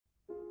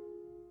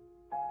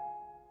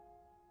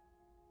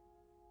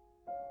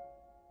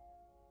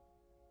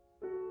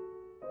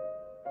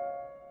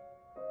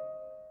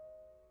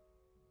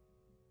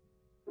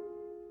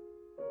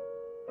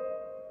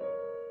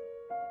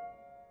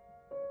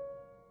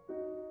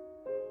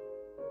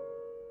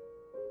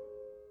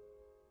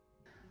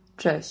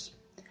Cześć.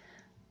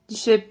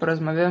 Dzisiaj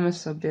porozmawiamy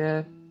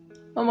sobie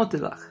o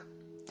motylach.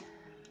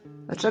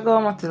 Dlaczego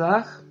o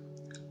motylach?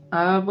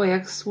 Bo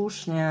jak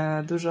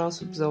słusznie dużo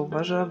osób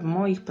zauważa, w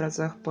moich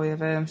pracach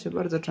pojawiają się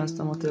bardzo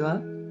często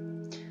motyle.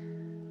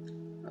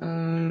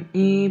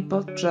 I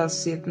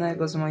podczas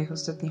jednego z moich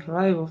ostatnich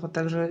live'ów, a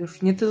także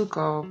już nie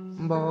tylko,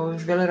 bo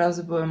już wiele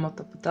razy byłem o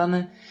to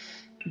pytany,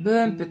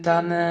 byłem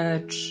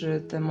pytany,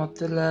 czy te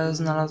motyle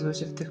znalazły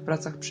się w tych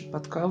pracach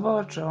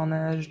przypadkowo, czy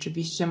one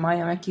rzeczywiście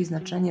mają jakieś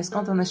znaczenie,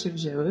 skąd one się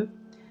wzięły.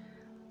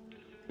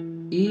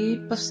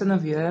 I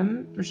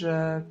postanowiłem,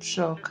 że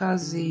przy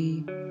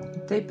okazji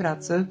tej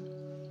pracy,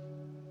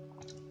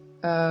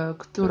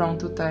 którą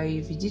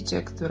tutaj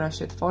widzicie, która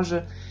się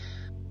tworzy,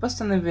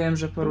 postanowiłem,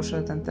 że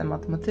poruszę ten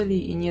temat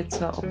motyli i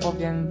nieco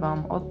opowiem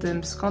Wam o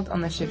tym, skąd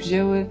one się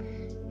wzięły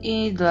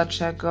i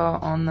dlaczego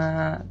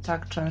one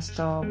tak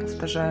często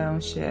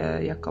powtarzają się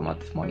jako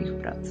motyw moich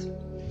prac.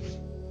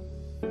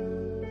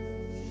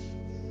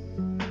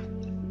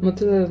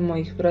 Motyle w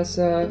moich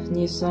pracach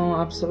nie są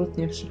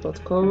absolutnie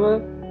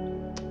przypadkowe,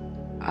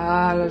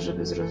 ale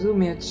żeby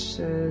zrozumieć,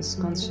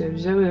 skąd się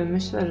wzięły,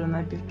 myślę, że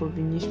najpierw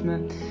powinniśmy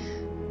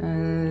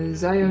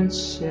zająć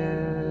się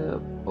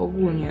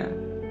ogólnie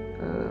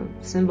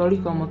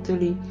symboliką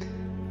motyli,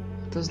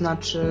 to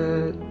znaczy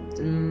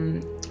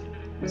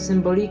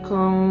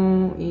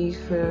symboliką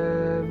ich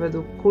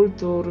według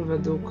kultur,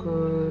 według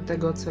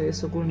tego, co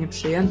jest ogólnie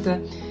przyjęte.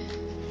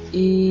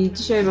 I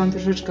dzisiaj Wam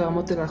troszeczkę o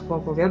motylach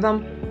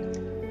poopowiadam.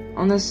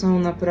 One są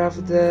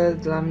naprawdę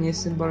dla mnie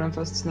symbolem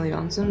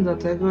fascynującym,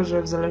 dlatego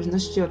że w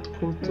zależności od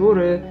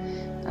kultury,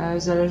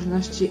 w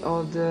zależności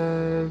od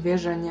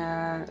wierzeń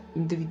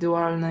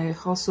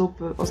indywidualnych osób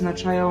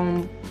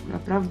oznaczają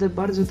naprawdę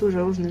bardzo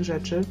dużo różnych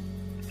rzeczy.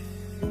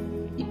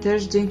 I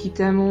też dzięki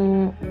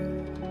temu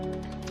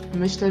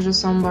myślę, że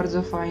są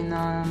bardzo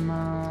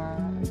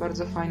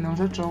fajną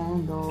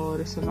rzeczą do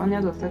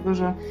rysowania, dlatego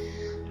że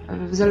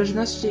w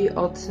zależności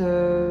od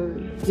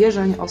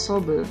wierzeń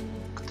osoby,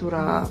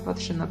 która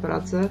patrzy na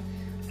pracę,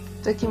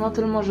 taki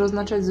motyl może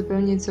oznaczać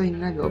zupełnie co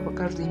innego, bo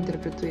każdy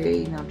interpretuje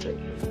je inaczej.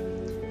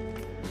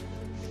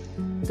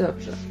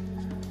 Dobrze,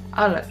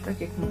 ale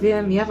tak jak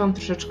mówiłem, ja Wam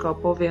troszeczkę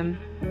opowiem,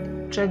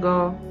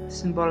 czego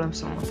symbolem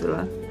są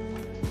motyle.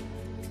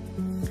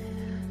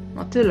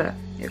 Motyle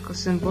jako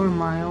symbol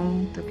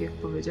mają, tak jak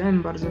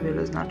powiedziałem, bardzo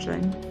wiele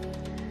znaczeń.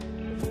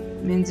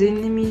 Między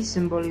innymi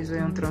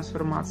symbolizują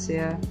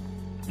transformację,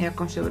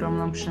 jakąś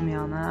ogromną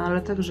przemianę,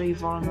 ale także i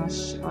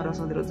wolność oraz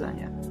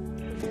odrodzenie.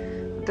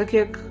 Tak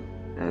jak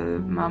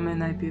mamy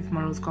najpierw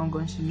malutką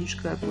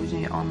gąsieniczkę, a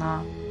później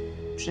ona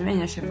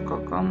przemienia się w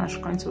kokon, aż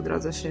w końcu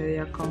odradza się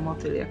jako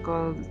motyl,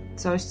 jako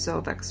coś,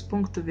 co tak z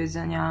punktu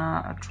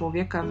widzenia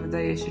człowieka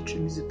wydaje się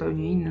czymś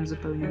zupełnie innym,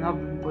 zupełnie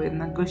nowym, bo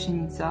jednak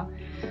gąsienica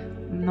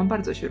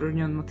bardzo się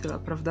różni od motyla,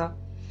 prawda?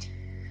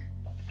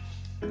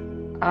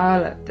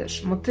 Ale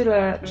też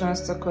motyle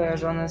często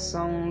kojarzone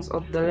są z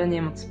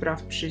oddaleniem od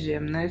spraw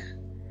przyziemnych,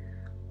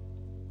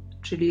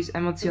 czyli z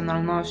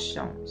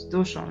emocjonalnością, z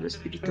duszą, ze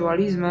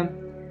spirytualizmem,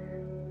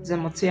 z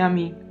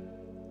emocjami.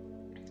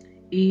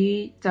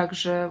 I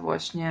także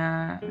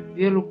właśnie w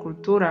wielu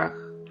kulturach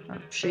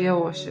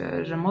przyjęło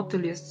się, że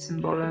motyl jest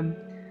symbolem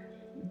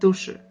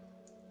duszy.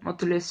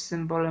 Motyl jest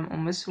symbolem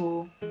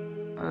umysłu,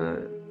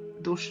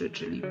 duszy,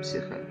 czyli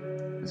psyche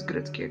z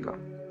greckiego.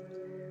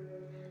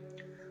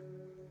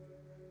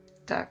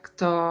 Tak,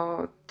 to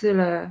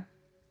tyle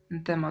na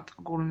temat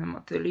ogólny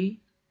motyli.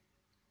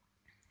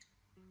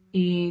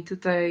 I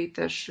tutaj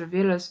też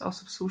wiele z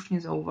osób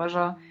słusznie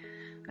zauważa,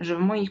 że w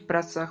moich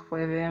pracach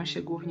pojawiają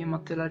się głównie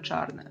motyle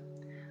czarne.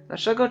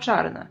 Dlaczego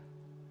czarne?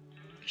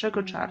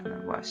 Dlaczego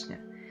czarne właśnie?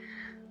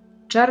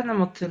 Czarne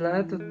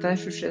motyle to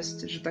też już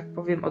jest, że tak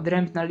powiem,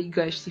 odrębna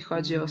liga, jeśli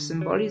chodzi o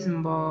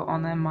symbolizm, bo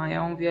one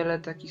mają wiele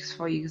takich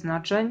swoich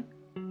znaczeń.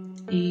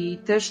 I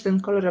też ten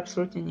kolor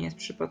absolutnie nie jest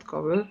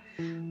przypadkowy.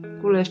 W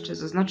ogóle jeszcze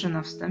zaznaczę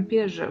na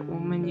wstępie, że u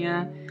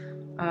mnie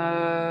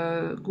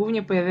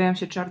głównie pojawiają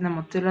się czarne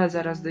motyle,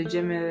 zaraz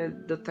dojdziemy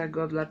do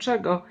tego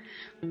dlaczego,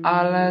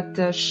 ale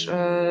też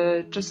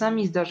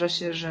czasami zdarza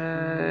się,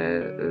 że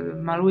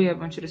maluję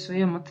bądź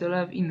rysuję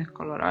motyle w innych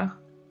kolorach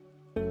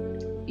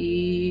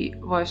i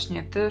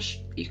właśnie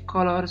też ich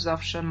kolor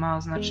zawsze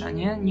ma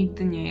znaczenie.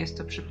 Nigdy nie jest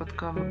to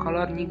przypadkowy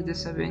kolor, nigdy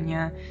sobie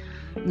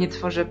nie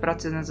tworzę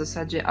pracy na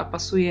zasadzie, a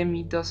pasuje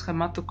mi do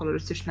schematu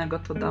kolorystycznego,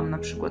 to dam na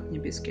przykład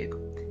niebieskiego.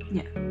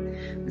 Nie.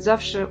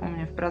 Zawsze u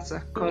mnie w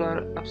pracach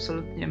kolor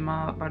absolutnie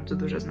ma bardzo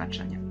duże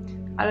znaczenie.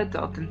 Ale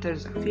to o tym też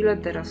za chwilę.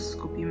 Teraz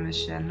skupimy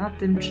się na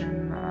tym,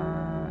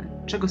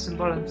 czego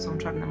symbolem są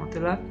czarne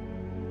motyle.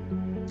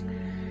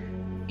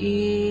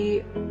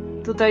 I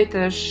tutaj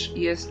też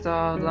jest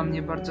to dla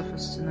mnie bardzo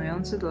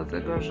fascynujące,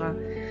 dlatego że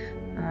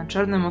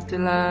czarne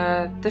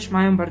motyle też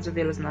mają bardzo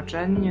wiele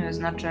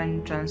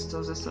znaczeń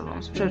często ze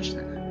sobą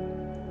sprzecznych.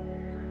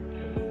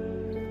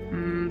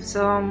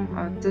 Są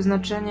te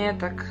znaczenie,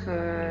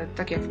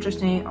 tak jak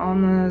wcześniej,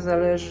 ono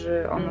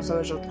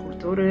zależy od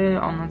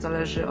kultury, ono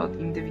zależy od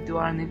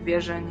indywidualnych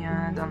wierzeń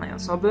danej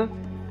osoby,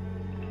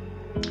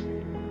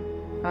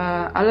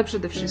 ale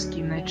przede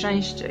wszystkim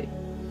najczęściej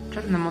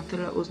Czarne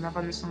motyle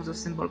uznawane są za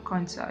symbol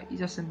końca i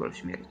za symbol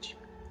śmierci.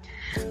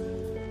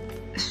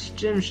 Z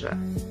czym, że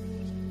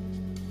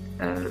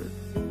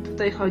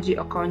tutaj chodzi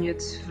o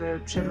koniec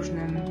w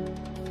przeróżnym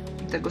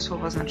tego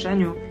słowa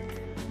znaczeniu,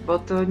 bo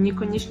to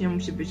niekoniecznie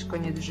musi być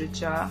koniec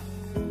życia,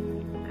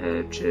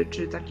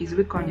 czy taki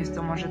zły koniec,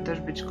 to może też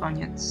być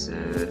koniec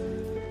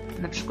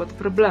na przykład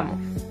problemów.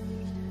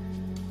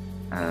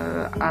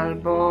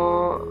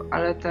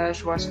 Ale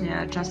też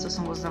właśnie często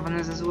są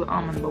uznawane za zły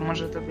omen, bo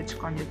może to być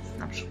koniec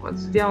na przykład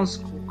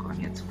związku,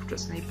 koniec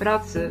ówczesnej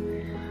pracy,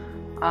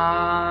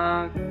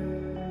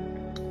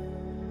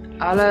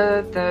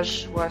 ale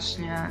też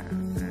właśnie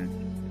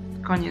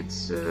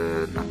koniec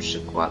na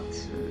przykład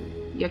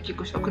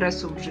jakiegoś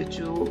okresu w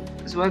życiu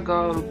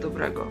złego lub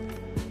dobrego.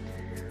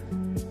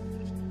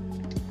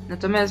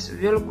 Natomiast w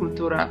wielu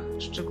kulturach,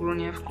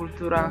 szczególnie w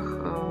kulturach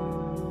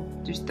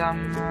gdzieś tam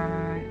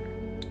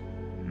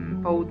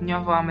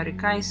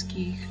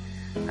południowoamerykańskich,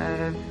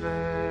 w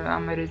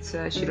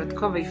Ameryce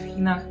Środkowej, w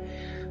Chinach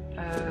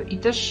i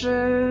też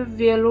w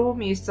wielu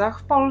miejscach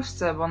w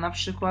Polsce, bo na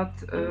przykład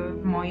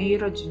w mojej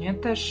rodzinie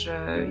też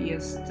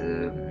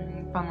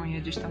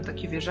panuje gdzieś tam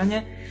takie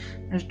wierzenie,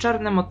 że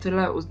czarne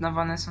motyle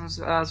uznawane są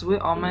za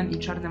zły omen i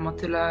czarne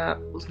motyle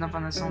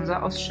uznawane są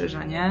za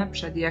ostrzeżenie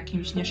przed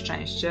jakimś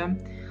nieszczęściem,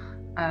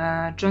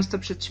 często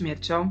przed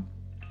śmiercią.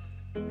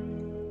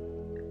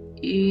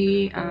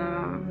 I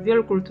w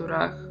wielu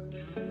kulturach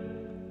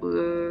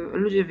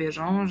ludzie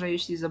wierzą, że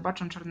jeśli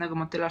zobaczą czarnego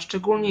motyla,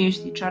 szczególnie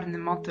jeśli czarny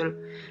motyl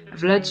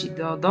wleci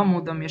do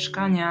domu, do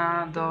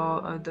mieszkania,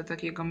 do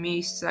takiego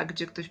miejsca,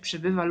 gdzie ktoś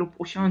przebywa lub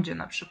usiądzie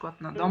na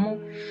przykład na domu,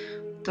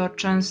 to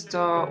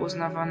często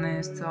uznawane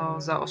jest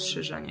to za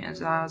ostrzeżenie,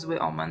 za zły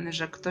omen,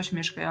 że ktoś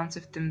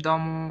mieszkający w tym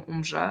domu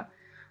umrze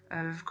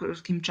w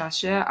krótkim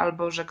czasie,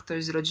 albo że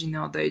ktoś z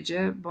rodziny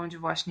odejdzie, bądź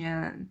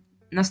właśnie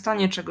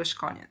nastanie czegoś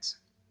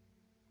koniec.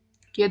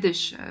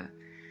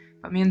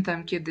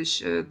 Pamiętam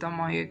kiedyś do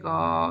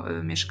mojego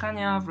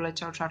mieszkania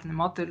wleciał czarny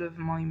motyl. W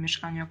moim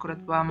mieszkaniu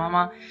akurat była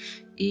mama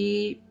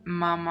i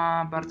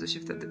mama bardzo się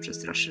wtedy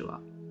przestraszyła.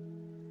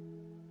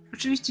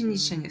 Oczywiście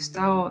nic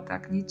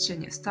się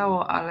nie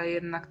stało, ale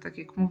jednak, tak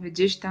jak mówię,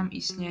 gdzieś tam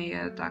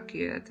istnieje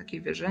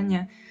takie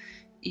wierzenie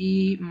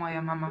i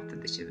moja mama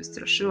wtedy się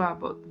wystraszyła,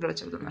 bo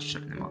wleciał do nas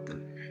czarny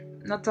motyl.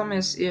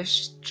 Natomiast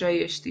jeszcze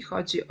jeśli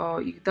chodzi o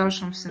ich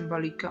dalszą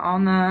symbolikę,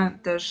 one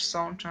też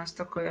są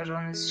często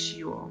kojarzone z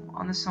siłą.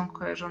 One są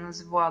kojarzone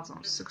z władzą,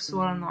 z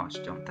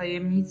seksualnością,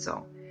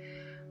 tajemnicą,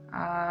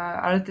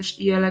 ale też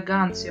i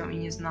elegancją i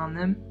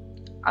nieznanym,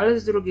 ale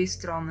z drugiej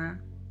strony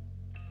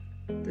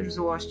też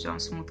złością,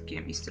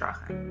 smutkiem i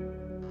strachem.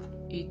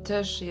 I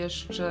też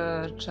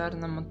jeszcze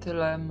czarne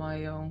motyle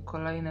mają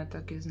kolejne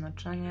takie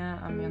znaczenie,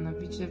 a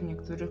mianowicie w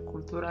niektórych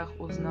kulturach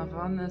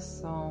uznawane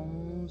są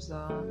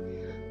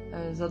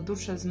za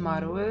dusze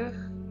zmarłych,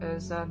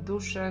 za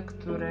dusze,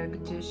 które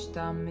gdzieś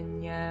tam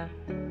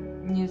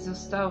nie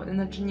zostały,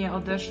 nie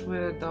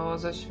odeszły do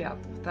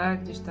zaświatów,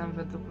 tak? Gdzieś tam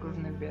według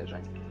różnych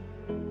wierzeń.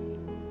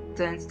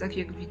 Więc tak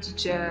jak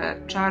widzicie,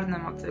 czarne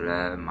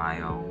motyle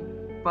mają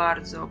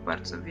bardzo,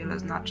 bardzo wiele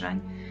znaczeń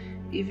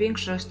i w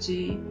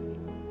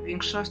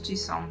większości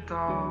są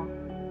to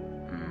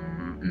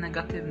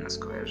negatywne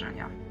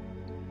skojarzenia.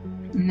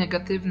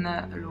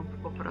 Negatywne lub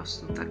po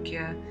prostu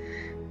takie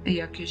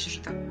jakieś,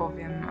 że tak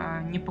powiem,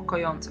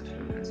 niepokojące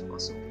w pewien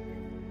sposób.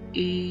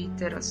 I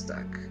teraz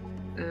tak,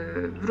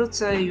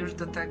 wrócę już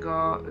do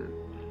tego,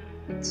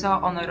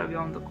 co one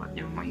robią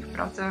dokładnie w moich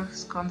pracach,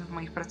 skąd w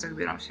moich pracach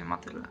biorą się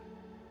motyle.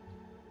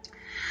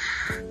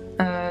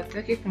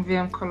 Tak jak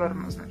mówiłem, kolor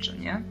ma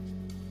znaczenie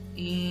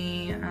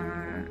i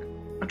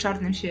o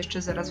czarnym się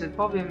jeszcze zaraz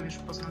wypowiem. Już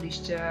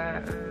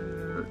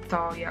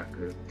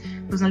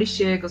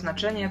poznaliście jego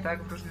znaczenie,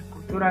 tak, w różnych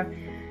kulturach.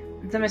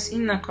 Natomiast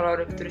inne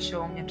kolory, które się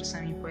u mnie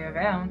czasami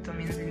pojawiają, to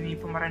m.in.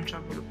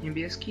 pomarańczowy lub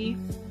niebieski.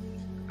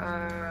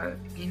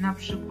 I na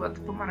przykład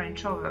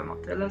pomarańczowe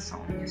motyle są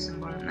u mnie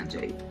symbolem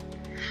nadziei.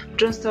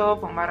 Często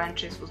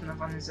pomarańcz jest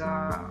uznawany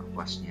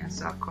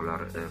za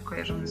kolor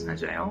kojarzony z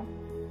nadzieją.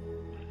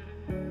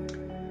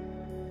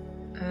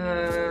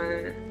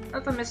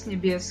 Natomiast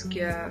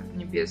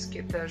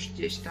niebieskie też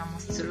gdzieś tam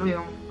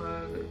oscylują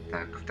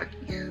w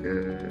takich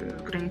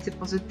granicy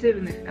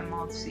pozytywnych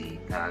emocji,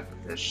 tak,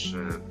 też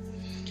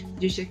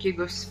gdzieś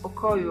jakiegoś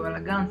spokoju,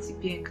 elegancji,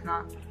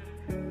 piękna.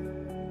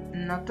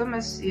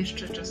 Natomiast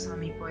jeszcze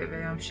czasami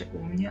pojawiają się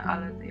u mnie,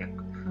 ale jak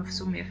w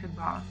sumie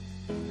chyba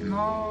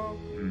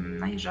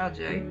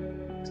najrzadziej,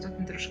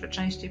 ostatnio troszkę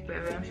częściej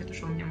pojawiają się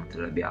też u mnie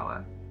motyle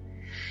białe.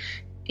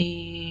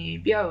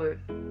 I biały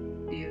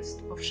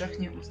jest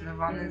powszechnie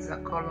uznawany za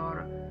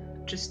kolor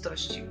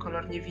czystości,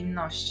 kolor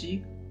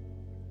niewinności,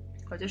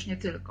 chociaż nie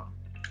tylko,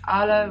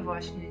 ale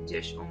właśnie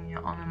gdzieś u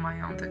mnie one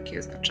mają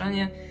takie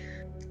znaczenie.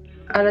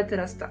 Ale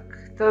teraz tak,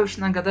 to już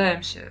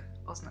nagadałem się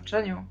o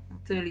znaczeniu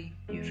motyli,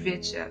 już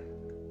wiecie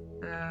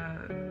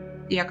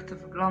jak to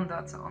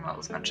wygląda, co one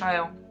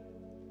oznaczają.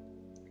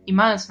 I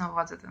mając na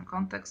uwadze ten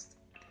kontekst,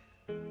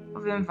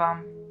 powiem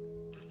Wam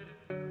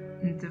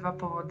 2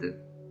 powody,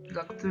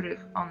 dla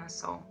których one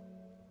są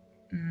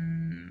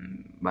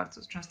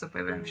bardzo często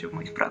pojawiają się w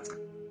moich pracach.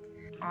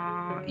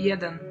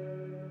 Jeden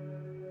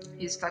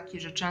jest taki,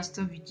 że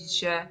często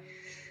widzicie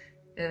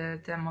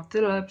te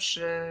motyle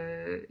przy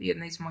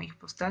jednej z moich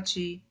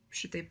postaci,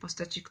 przy tej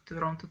postaci,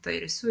 którą tutaj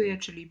rysuję,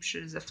 czyli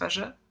przy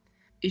Zeferze.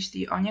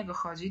 Jeśli o niego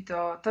chodzi,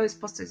 to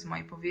jest postać z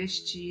mojej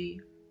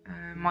powieści.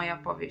 Moja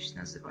powieść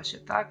nazywa się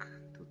tak.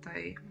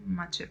 Tutaj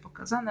macie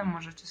pokazane,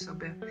 możecie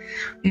sobie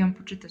ją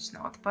poczytać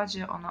na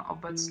Wattpadzie. Ona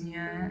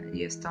obecnie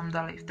jest tam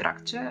dalej w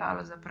trakcie,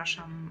 ale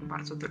zapraszam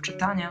bardzo do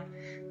czytania.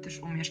 Też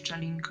umieszczę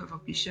link w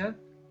opisie.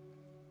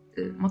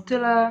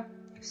 Motyle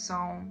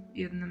są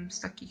jednym z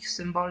takich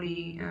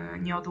symboli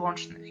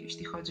nieodłącznych,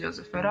 jeśli chodzi o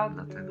Zefera,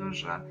 dlatego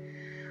że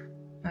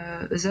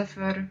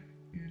Zefer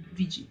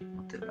widzi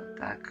motyle,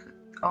 tak?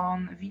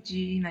 On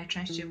widzi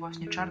najczęściej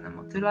właśnie czarne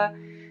motyle.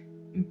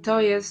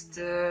 To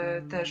jest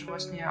też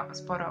właśnie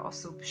sporo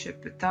osób się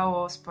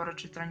pytało, sporo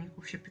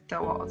czytelników się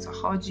pytało, o co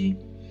chodzi.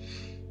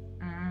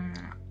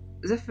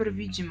 Zefer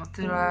widzi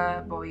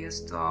motyle, bo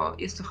jest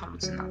to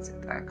halucynacja,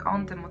 tak?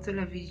 On te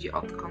motyle widzi,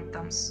 odkąd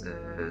tam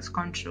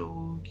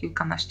skończył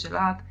kilkanaście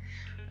lat.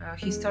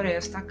 Historia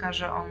jest taka,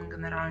 że on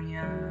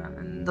generalnie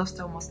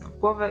dostał mocno w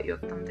głowę i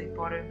od tamtej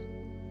pory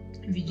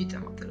widzi te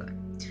motyle.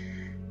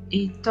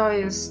 I to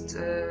jest,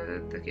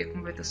 tak jak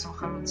mówię, to są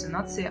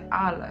halucynacje,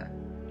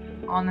 ale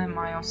one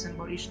mają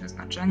symboliczne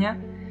znaczenie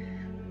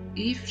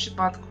i w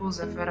przypadku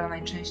Zefera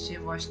najczęściej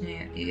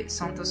właśnie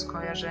są to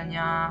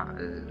skojarzenia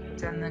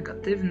te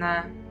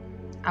negatywne,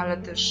 ale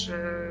też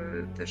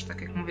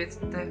tak jak mówię,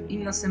 ta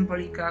inna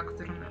symbolika,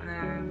 którą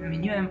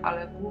wymieniłem,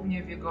 ale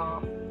głównie w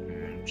jego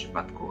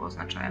przypadku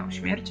oznaczają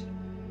śmierć.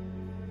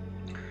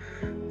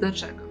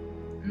 Dlaczego?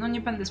 No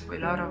nie będę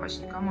spoilerować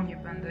nikomu, nie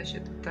będę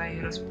się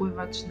tutaj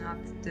rozpływać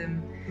nad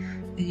tym,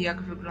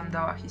 jak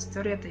wyglądała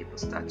historia tej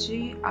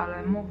postaci,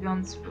 ale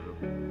mówiąc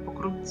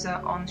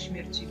pokrótce, on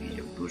śmierci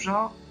widział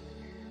dużo.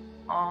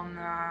 On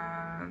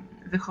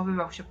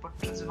wychowywał się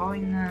podczas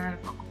wojny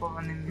w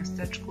okupowanym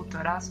miasteczku,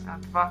 to raz, a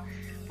dwa,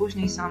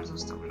 później sam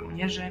został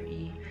żołnierzem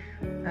i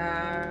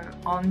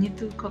on nie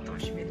tylko tą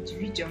śmierć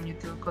widział, nie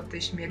tylko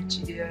tej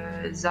śmierci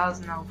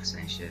zaznał, w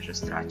sensie, że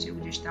stracił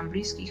gdzieś tam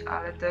bliskich,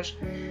 ale też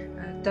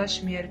ta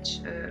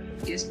śmierć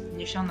jest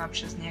niesiona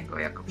przez niego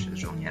jako przez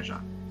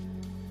żołnierza.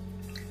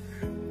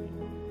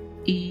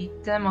 I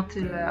te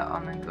motyle,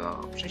 one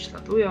go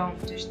prześladują,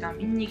 gdzieś tam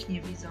inni ich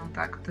nie widzą,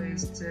 tak, to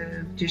jest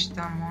gdzieś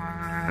tam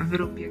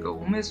wyrób jego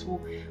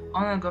umysłu,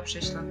 one go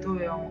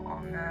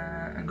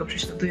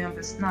prześladują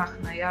we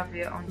snach, na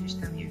jawie, on gdzieś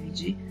tam je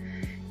widzi.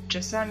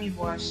 Czasami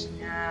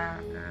właśnie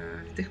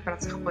w tych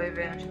pracach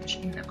pojawiają się też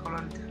inne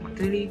kolory tych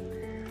motyli,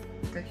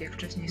 tak jak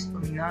wcześniej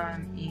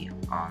wspominałem, i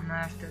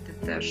one wtedy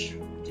też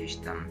gdzieś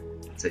tam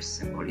coś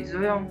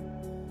symbolizują.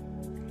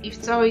 I w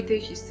całej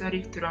tej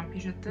historii, którą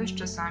piszę, też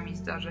czasami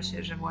zdarza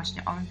się, że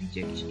właśnie on widzi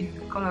jakiś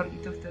inny kolor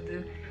i to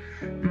wtedy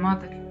ma,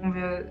 tak jak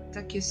mówię,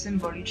 takie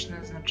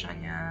symboliczne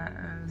znaczenie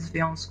w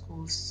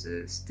związku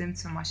z tym,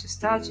 co ma się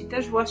stać. I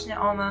też właśnie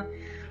one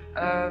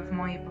w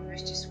mojej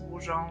powieści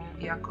służą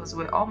jako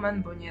zły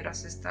omen, bo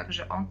nieraz jest tak,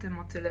 że on te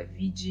motyle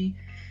widzi,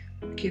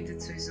 kiedy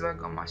coś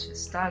złego ma się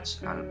stać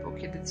albo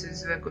kiedy coś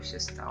złego się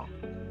stało.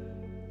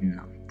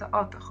 No, to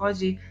o to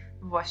chodzi.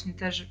 Właśnie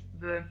też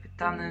byłem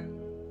pytany,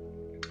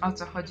 o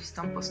co chodzi z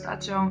tą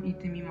postacią i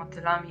tymi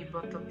motylami,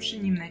 bo to przy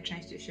nim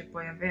najczęściej się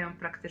pojawiają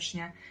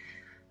praktycznie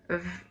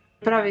w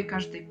prawie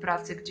każdej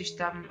pracy, gdzieś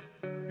tam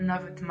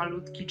nawet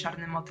malutki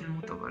czarny motyl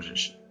mu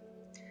towarzyszy.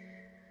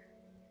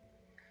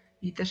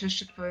 I też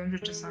jeszcze powiem, że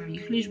czasami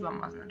ich liczba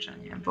ma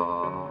znaczenie,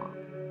 bo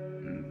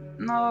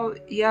no,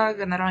 ja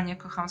generalnie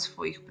kocham w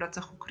swoich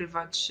pracach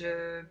ukrywać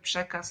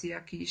przekaz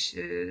jakiś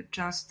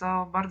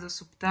często bardzo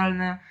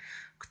subtelny,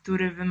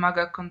 który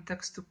wymaga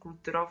kontekstu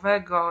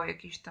kulturowego,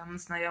 jakiejś tam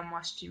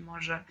znajomości,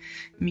 może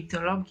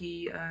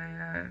mitologii,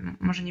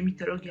 może nie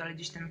mitologii, ale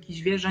gdzieś tam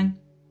jakichś wierzeń,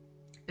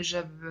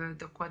 żeby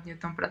dokładnie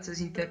tą pracę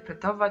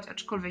zinterpretować,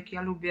 aczkolwiek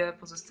ja lubię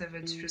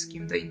pozostawiać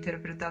wszystkim do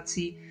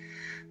interpretacji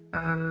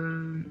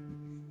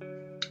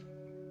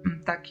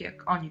tak,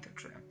 jak oni to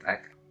czują,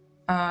 tak?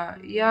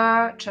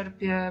 Ja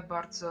czerpię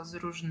bardzo z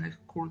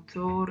różnych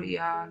kultur,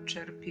 ja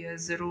czerpię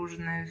z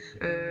różnych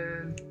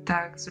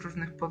z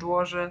różnych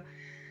podłoży.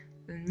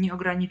 Nie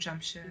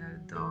ograniczam się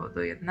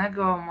do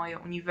jednego. Moje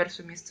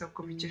uniwersum jest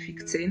całkowicie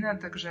fikcyjne,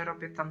 także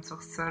robię tam co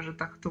chcę, że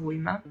tak to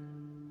ujmę.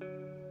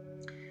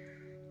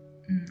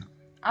 No,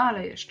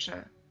 ale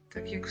jeszcze,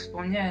 tak jak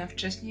wspomniałem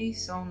wcześniej,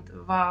 są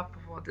dwa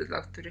powody,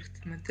 dla których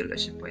te motyle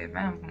się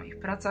pojawiają w moich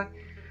pracach.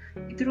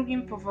 I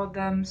drugim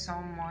powodem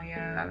są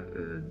moje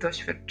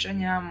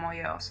doświadczenia,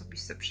 moje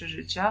osobiste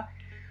przeżycia.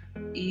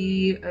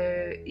 I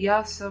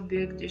ja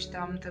sobie gdzieś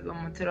tam tego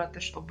motyla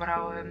też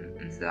obrałem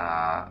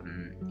za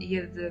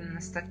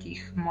jeden z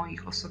takich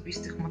moich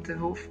osobistych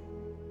motywów.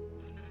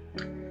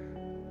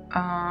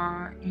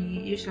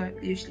 I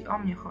jeśli o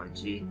mnie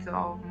chodzi,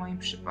 to w moim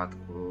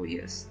przypadku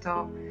jest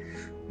to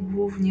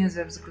głównie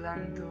ze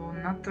względu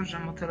na to, że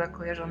motyle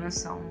kojarzone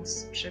są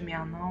z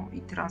przemianą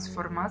i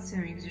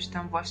transformacją i gdzieś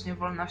tam właśnie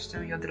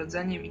wolnością i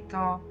odrodzeniem, i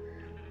to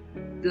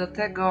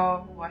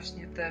Dlatego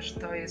właśnie też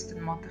to jest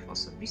ten motyw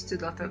osobisty,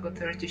 dlatego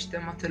też gdzieś te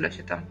motyle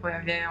się tam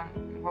pojawiają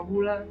w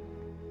ogóle.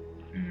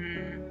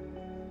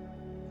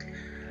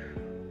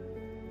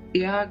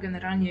 Ja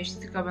generalnie,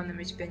 jeśli tylko będę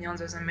mieć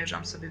pieniądze,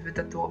 zamierzam sobie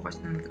wytatuować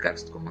na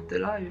nadgarstku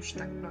motyla. Już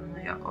tak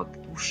planuję od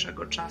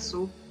dłuższego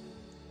czasu.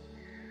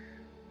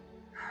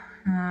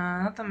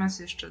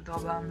 Natomiast jeszcze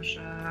dodam,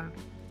 że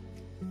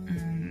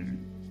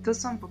to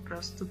są po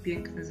prostu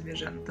piękne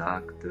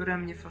zwierzęta, które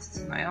mnie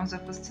fascynują.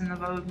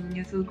 Zafascynowały mnie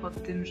nie tylko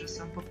tym, że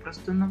są po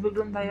prostu,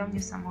 wyglądają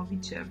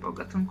niesamowicie, bo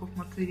gatunków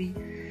motyli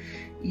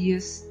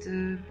jest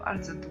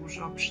bardzo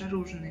dużo,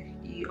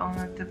 przeróżnych i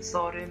one te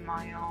wzory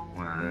mają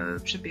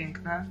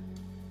przepiękne.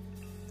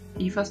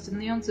 I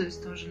fascynujące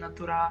jest to, że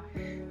natura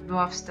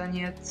była w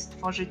stanie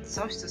stworzyć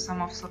coś, co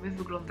samo w sobie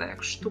wygląda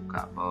jak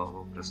sztuka, bo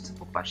po prostu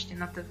popatrzcie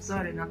na te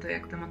wzory, na to,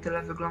 jak te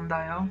motyle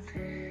wyglądają.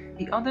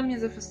 I one mnie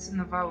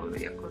zafascynowały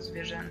jako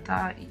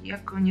zwierzęta i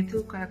nie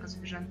tylko jako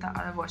zwierzęta,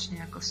 ale właśnie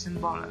jako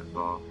symbole,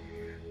 bo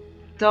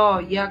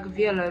to, jak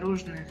wiele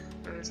różnych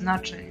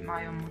znaczeń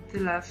mają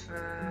motyle w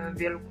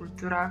wielu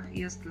kulturach,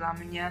 jest dla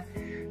mnie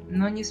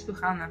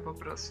niesłychane po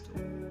prostu.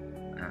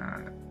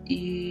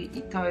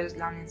 I to jest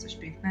dla mnie coś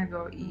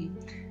pięknego i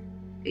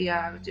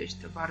ja gdzieś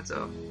to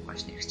bardzo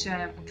właśnie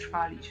chciałem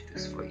utrwalić w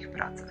tych swoich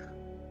pracach.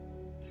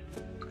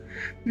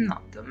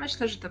 To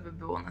myślę, że to by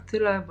było na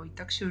tyle, bo i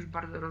tak się już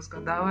bardzo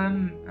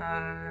rozgadałem.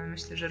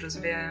 Myślę, że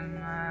rozwiałem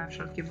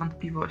wszelkie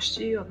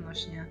wątpliwości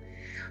odnośnie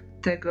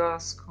tego,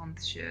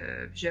 skąd się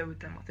wzięły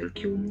te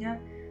motylki u mnie.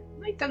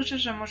 I także,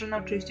 że może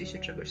nauczyliście się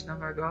czegoś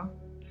nowego.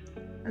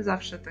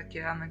 Zawsze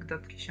takie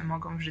anegdotki się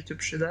mogą w życiu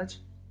przydać.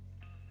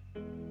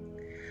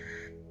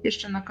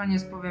 Jeszcze na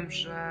koniec powiem,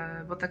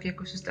 bo tak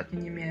jakoś ostatnio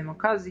nie miałem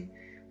okazji,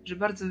 że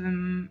bardzo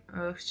bym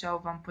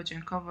chciał Wam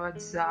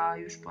podziękować za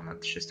już ponad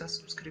 300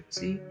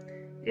 subskrypcji.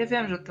 Ja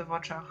wiem, że to w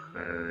oczach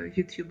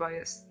YouTube'a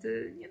jest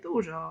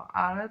niedużo,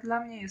 ale dla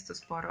mnie jest to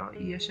sporo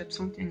i ja się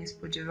absolutnie nie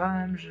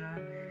spodziewałem,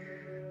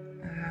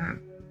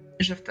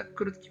 że w tak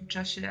krótkim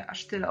czasie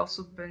aż tyle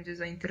osób będzie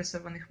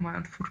zainteresowanych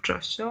moją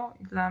twórczością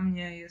i dla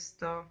mnie jest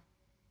to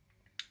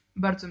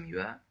bardzo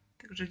miłe.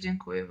 Także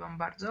dziękuję Wam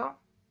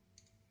bardzo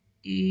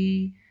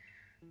i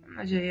mam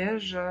nadzieję,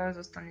 że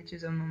zostaniecie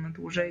ze mną na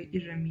dłużej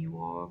i że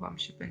miło Wam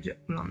się będzie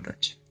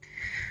oglądać.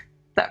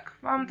 Tak,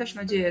 mam też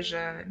nadzieję,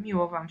 że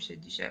miło Wam się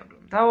dzisiaj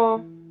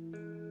oglądało.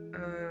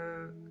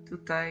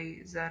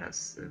 Tutaj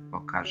zaraz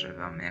pokażę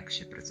Wam, jak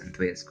się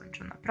prezentuje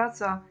skończona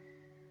praca,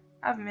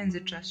 a w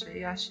międzyczasie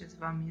ja się z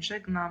Wami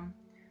żegnam.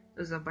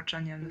 Do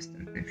zobaczenia w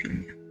następnym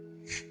filmie.